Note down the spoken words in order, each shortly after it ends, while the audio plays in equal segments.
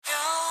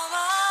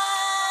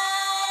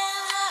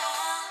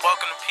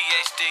Welcome to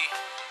PhD,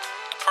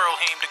 the Pearl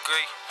Heem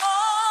degree.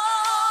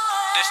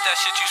 This that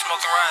shit you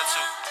smoke and ride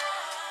to.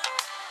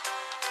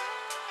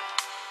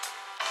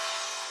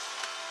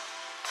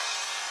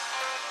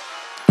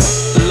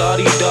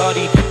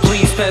 Lottie-dottie,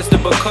 please pass the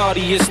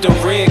Bacardi, it's the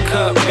red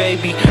cup,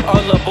 baby.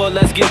 All aboard,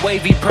 let's get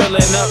wavy, pearling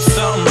up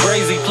something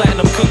brazy.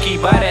 Platinum cookie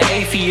by the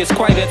AFI, it's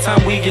quite a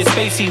time we get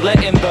spacey.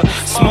 Letting the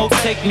smoke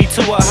take me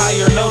to a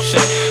higher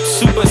notion.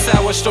 Super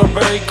sour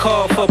strawberry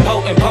call for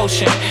potent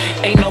potion.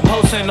 Ain't no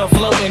posting or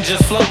floating,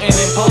 just floating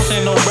and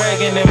posting, no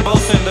bragging and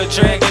boasting. The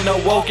dragon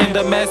awoken,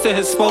 the master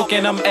has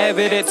spoken. I'm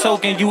avid at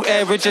token, you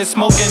average at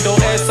smoking.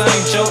 Don't ask, I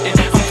ain't joking.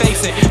 I'm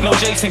facing, no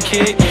Jason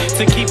kid.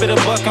 To keep it a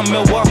buck, I'm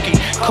Milwaukee.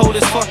 Cold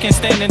as fucking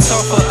standing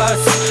tall for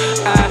us.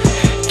 I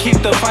keep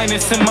the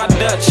finest in my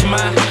Dutch.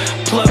 My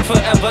plug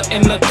forever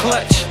in the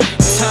clutch.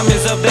 Time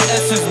is of the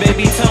essence,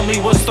 baby. Tell me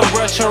what's the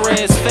rush. Her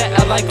ass fat,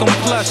 I like them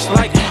plush.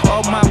 Like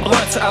all my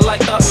blunts, I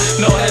like up.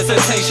 No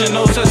hesitation,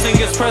 no such thing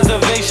as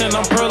preservation.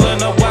 I'm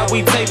pearling up while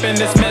we taping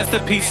this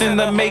masterpiece in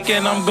the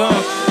making. I'm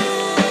gone.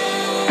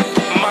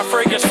 My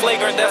fragrance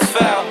flagrant, that's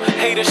foul.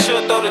 Haters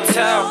should throw the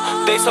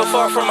towel. They so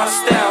far from my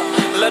style.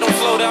 Let them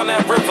flow down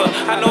that river.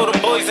 I know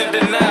them boys in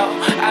denial.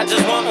 I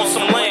just want on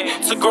some land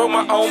to grow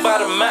my own by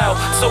the mile,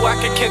 so I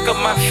can kick up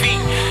my feet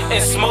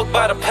and smoke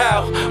by the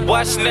pow.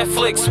 Watch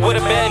Netflix with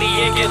a baddie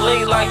and get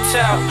laid like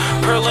towel.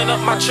 Pearling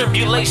up my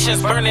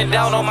tribulations, burning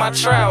down on my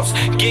trials.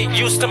 Get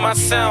used to my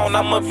sound,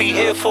 I'ma be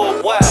here for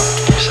a while.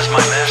 This is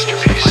my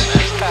masterpiece.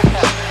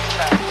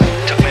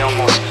 Took me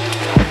almost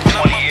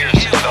 20 years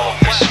to develop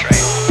this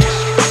strain.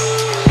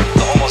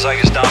 The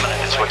homozygous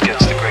dominant is what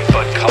gets the great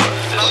bud color.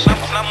 This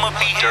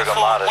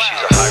Durgamata,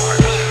 she's a hybrid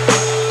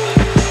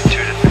of 2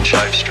 different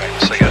chive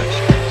strains. I got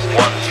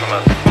one from a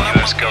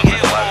U.S.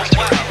 government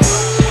laboratory.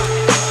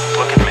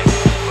 Look at me.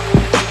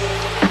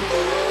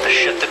 The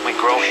shit that we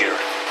grow here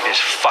is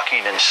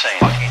fucking insane.